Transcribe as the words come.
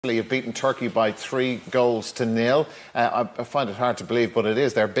You've beaten Turkey by 3-0. I find it hard to believe, but it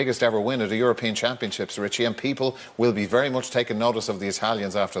is their biggest ever win at the European Championships, Richie, and people will be very much taking notice of the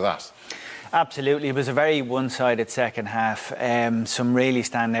Italians after that. Absolutely. It was a very one-sided second half. Some really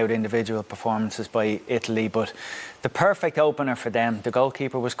standout individual performances by Italy, but the perfect opener for them. The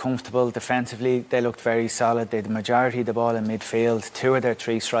goalkeeper was comfortable defensively. They looked very solid. They had the majority of the ball in midfield. 2 of their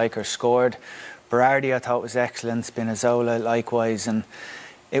 3 strikers scored. Berardi, I thought, was excellent. Spinazzola likewise, and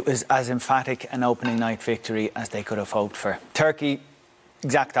it was as emphatic an opening night victory as they could have hoped for. Turkey,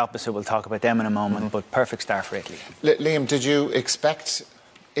 exact opposite. We'll talk about them in a moment, but perfect start for Italy. Liam, did you expect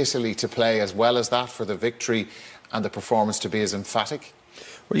Italy to play as well as that for the victory and the performance to be as emphatic?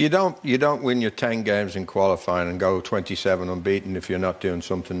 Well, you don't win your 10 games in qualifying and go 27 unbeaten if you're not doing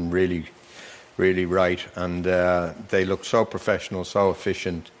something really right. And they look so professional, so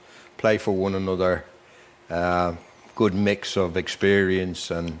efficient, play for one another. Good mix of experience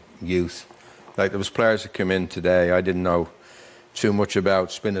and youth. Like, there was players that came in today. I didn't know too much about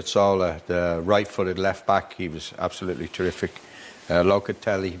Spinazzola, the right-footed left-back. He was absolutely terrific.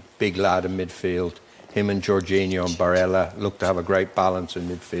 Locatelli, big lad in midfield. Him and Jorginho and Barella looked to have a great balance in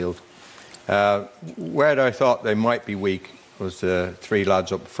midfield. Where I thought they might be weak was the 3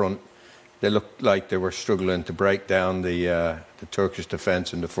 lads up front. They looked like they were struggling to break down the Turkish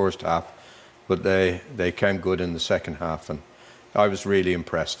defence in the first half. But they came good in the second half, and I was really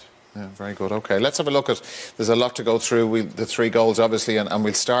impressed. Yeah, very good. OK, let's have a look at... There's a lot to go through. The 3 goals, obviously, and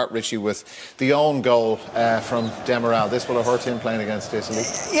we'll start, Richie, with the own goal from Demiral. This will have hurt him playing against Italy.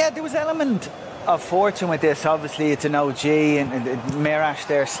 Yeah, there was an element of fortune with this. Obviously, it's an OG, and Mirash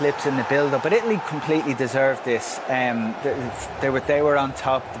there slips in the build-up, but Italy completely deserved this. They were on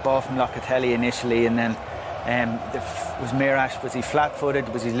top, the ball from Locatelli initially, and then was Mirash, was he flat-footed,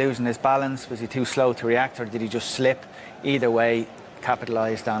 was he losing his balance, was he too slow to react, or did he just slip? Either way,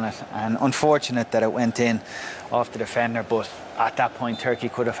 capitalised on it, and unfortunate that it went in off the defender, but at that point Turkey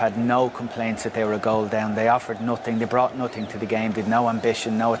could have had no complaints that they were a goal down. They offered nothing, they brought nothing to the game, did no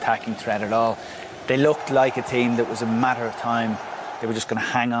ambition, no attacking threat at all. They looked like a team that was a matter of time. They were just going to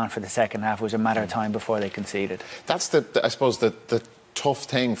hang on for the second half. It was a matter of time before they conceded. That's I suppose the tough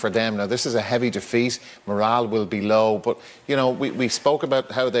thing for them. Now, this is a heavy defeat. Morale will be low. But, you know, we spoke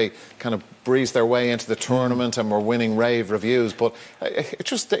about how they kind of breezed their way into the tournament and were winning rave reviews. But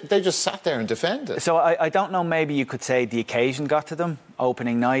they just sat there and defended. So I don't know, maybe you could say the occasion got to them.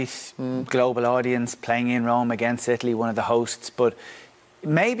 Opening night, global audience, playing in Rome against Italy, one of the hosts. But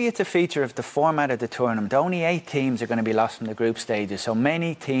maybe it's a feature of the format of the tournament. Only 8 teams are going to be lost in the group stages. So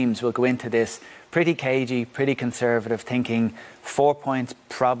many teams will go into this pretty cagey, pretty conservative, thinking 4 points,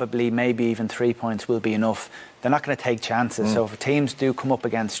 probably, maybe even 3 points will be enough. They're not going to take chances. So if teams do come up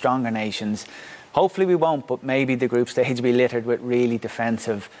against stronger nations, hopefully we won't, but maybe the group stage will be littered with really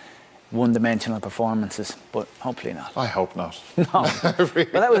defensive, one-dimensional performances, but hopefully not. I hope not. No.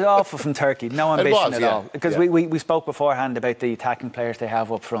 Really. Well, that was awful from Turkey. No ambition at all. Because we spoke beforehand about the attacking players they have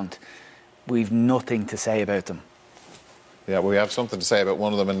up front. We've nothing to say about them. Yeah, we have something to say about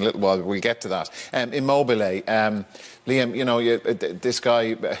one of them in a little while. We'll get to that. Immobile, Liam, you know, this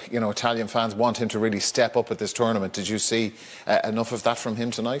guy, you know, Italian fans want him to really step up at this tournament. Did you see enough of that from him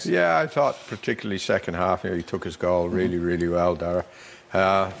tonight? Yeah, I thought particularly second half here he took his goal really well, Dara.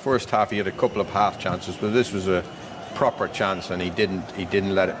 First half he had a couple of half chances, but this was a proper chance and he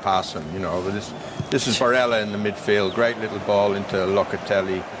didn't let it pass him. You know, this is Barella in the midfield, great little ball into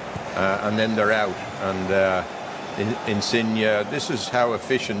Locatelli, and then they're out. And Insigne, this is how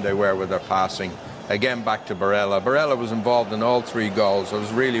efficient they were with their passing. Again, back to Barella. Barella was involved in all 3 goals. I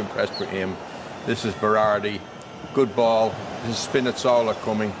was really impressed with him. This is Berardi, good ball. This is Spinazzola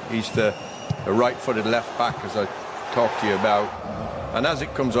coming. He's the right-footed left-back, as I talked to you about. And as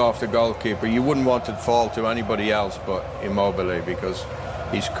it comes off the goalkeeper, you wouldn't want it to fall to anybody else but Immobile, because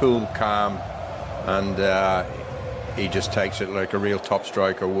he's cool, calm, and he just takes it like a real top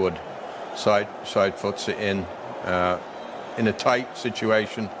striker would. Side foots it in a tight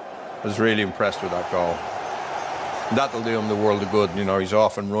situation. I was really impressed with that goal. That'll do him the world of good. You know, he's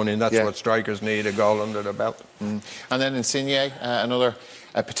off and running. That's what strikers need, a goal under their belt. And then Insigne, another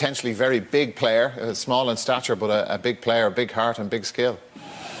potentially very big player, small in stature, but a big player, big heart and big skill.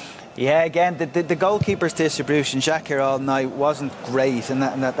 Yeah, again, the goalkeeper's distribution, Cakir all night, wasn't great, and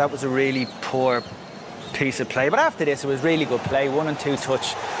that was a really poor piece of play. But after this, it was really good play, 1 and 2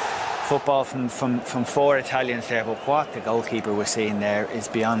 touch football from 4 Italians there, but what the goalkeeper was seeing there is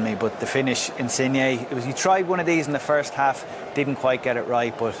beyond me. But the finish, Insigne, he tried one of these in the first half, didn't quite get it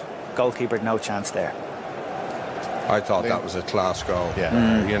right, but goalkeeper had no chance there. I thought that was a class goal.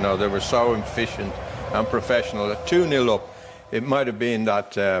 Yeah. You know, they were so efficient and professional. At 2-0 up, it might have been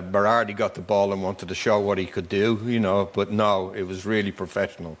that Berardi got the ball and wanted to show what he could do, you know, but no, it was really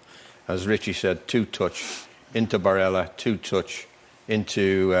professional. As Richie said, 2-touch into Barella, 2-touch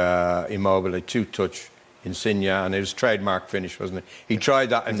into Immobile, 2-touch Insigne, and it was trademark finish, wasn't it? He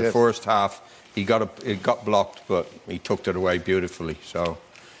tried that in the first half. It got blocked, but he tucked it away beautifully. So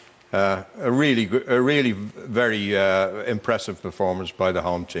a really very impressive performance by the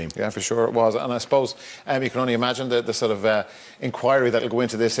home team. Yeah, for sure it was. And I suppose you can only imagine the sort of inquiry that will go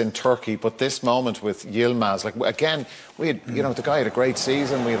into this in Turkey. But this moment with Yilmaz, like, again, we had, you know, the guy had a great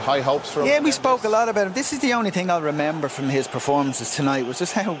season. We had high hopes for him. Yeah, we spoke a lot about him. This is the only thing I'll remember from his performances tonight, was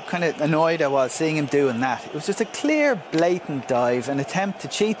just how kind of annoyed I was seeing him doing that. It was just a clear, blatant dive, an attempt to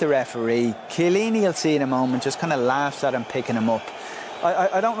cheat the referee. Chiellini, you'll see in a moment, just kind of laughs at him picking him up.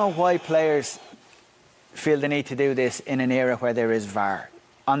 I don't know why players feel the need to do this in an era where there is VAR.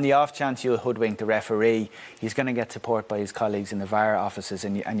 On the off chance you'll hoodwink the referee, he's going to get support by his colleagues in the VAR offices,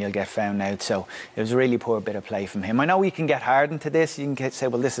 and you'll get found out. So it was a really poor bit of play from him. I know we can get hardened to this. You can say,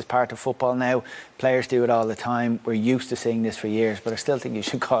 well, this is part of football now. Players do it all the time. We're used to seeing this for years, but I still think you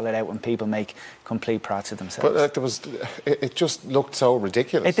should call it out when people make complete prots of themselves. But it just looked so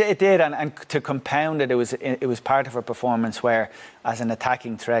ridiculous. It did, and to compound it, it was part of a performance where, as an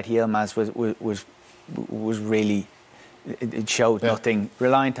attacking threat, Yilmaz was really... It showed nothing,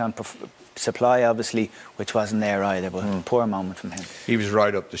 reliant on supply, obviously, which wasn't there either, but poor moment from him. He was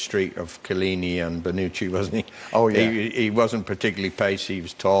right up the street of Chiellini and Bonucci, wasn't he? Oh, yeah. He wasn't particularly pacey, he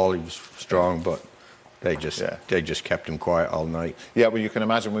was tall, he was strong, but they just kept him quiet all night. Yeah, well, you can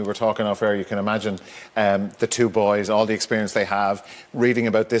imagine, we were talking off air, you can imagine the two boys, all the experience they have, reading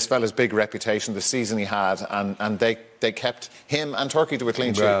about this fella's big reputation, the season he had, and they kept him and Turkey to a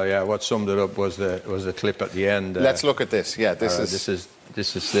clean sheet. Well, yeah, what summed it up was the clip at the end. Let's look at this. Yeah, this is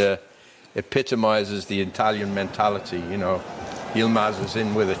epitomises the Italian mentality. You know, Yilmaz is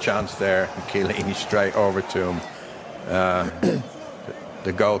in with a chance there, and Chiellini straight over to him.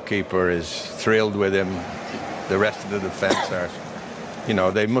 The goalkeeper is thrilled with him. The rest of the defence are, you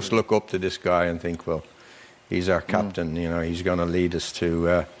know, they must look up to this guy and think, well, he's our captain. You know, he's going to lead us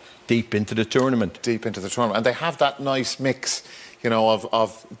to deep into the tournament. Deep into the tournament. And they have that nice mix, you know,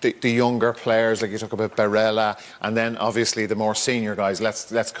 of the younger players, like you talk about Barella, and then obviously the more senior guys,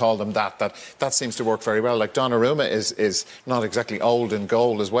 let's call them that seems to work very well. Like Donnarumma is not exactly old in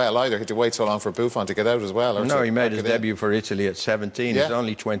goal as well either. He had to wait so long for Buffon to get out as well. No, he made his debut for Italy at 17. Yeah. He's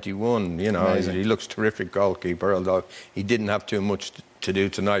only 21, you know. He looks terrific goalkeeper, although he didn't have too much to do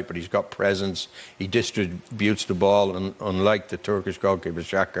tonight, but he's got presence. He distributes the ball, and unlike the Turkish goalkeeper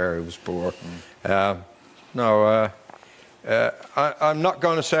Cakir, who was poor. I'm not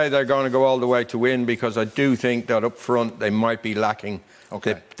going to say they're going to go all the way to win, because I do think that up front they might be lacking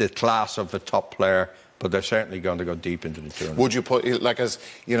the class of the top player, but they're certainly going to go deep into the tournament. Would you put, like, as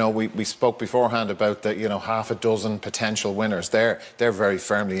you know, we spoke beforehand about the, you know, half a dozen potential winners. They're very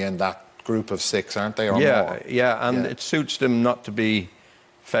firmly in that group of 6, aren't they? Or more? Yeah, and it suits them not to be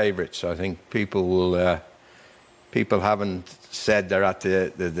favourites. I think people haven't said they're at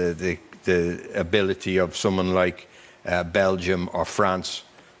the ability of someone like Belgium or France,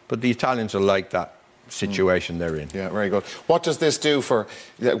 but the Italians are like that situation they're in. Yeah, very good. What does this do for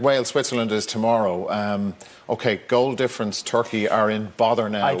Wales? Switzerland is tomorrow. OK, goal difference. Turkey are in bother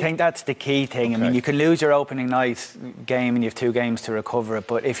now. I think that's the key thing. I mean, you can lose your opening night game and you have 2 games to recover it,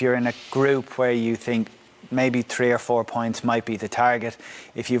 but if you're in a group where you think maybe 3 or 4 points might be the target,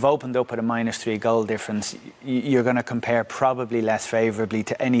 if you've opened up at a -3 goal difference, you're going to compare probably less favourably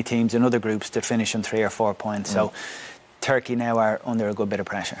to any teams in other groups that finish on 3 or 4 points. So Turkey now are under a good bit of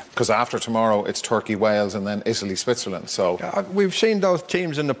pressure. Because after tomorrow, it's Turkey, Wales, and then Italy, Switzerland. So we've seen those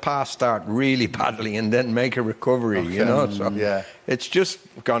teams in the past start really badly and then make a recovery. You know, so it's just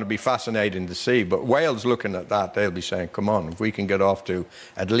going to be fascinating to see. But Wales, looking at that, they'll be saying, "Come on, if we can get off to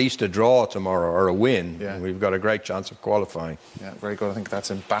at least a draw tomorrow or a win, we've got a great chance of qualifying." Yeah, very good. I think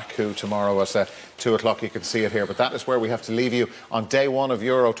that's in Baku tomorrow at 2 o'clock. You can see it here. But that is where we have to leave you on day 1 of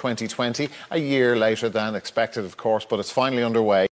Euro 2020, a year later than expected, of course. But it's finally underway.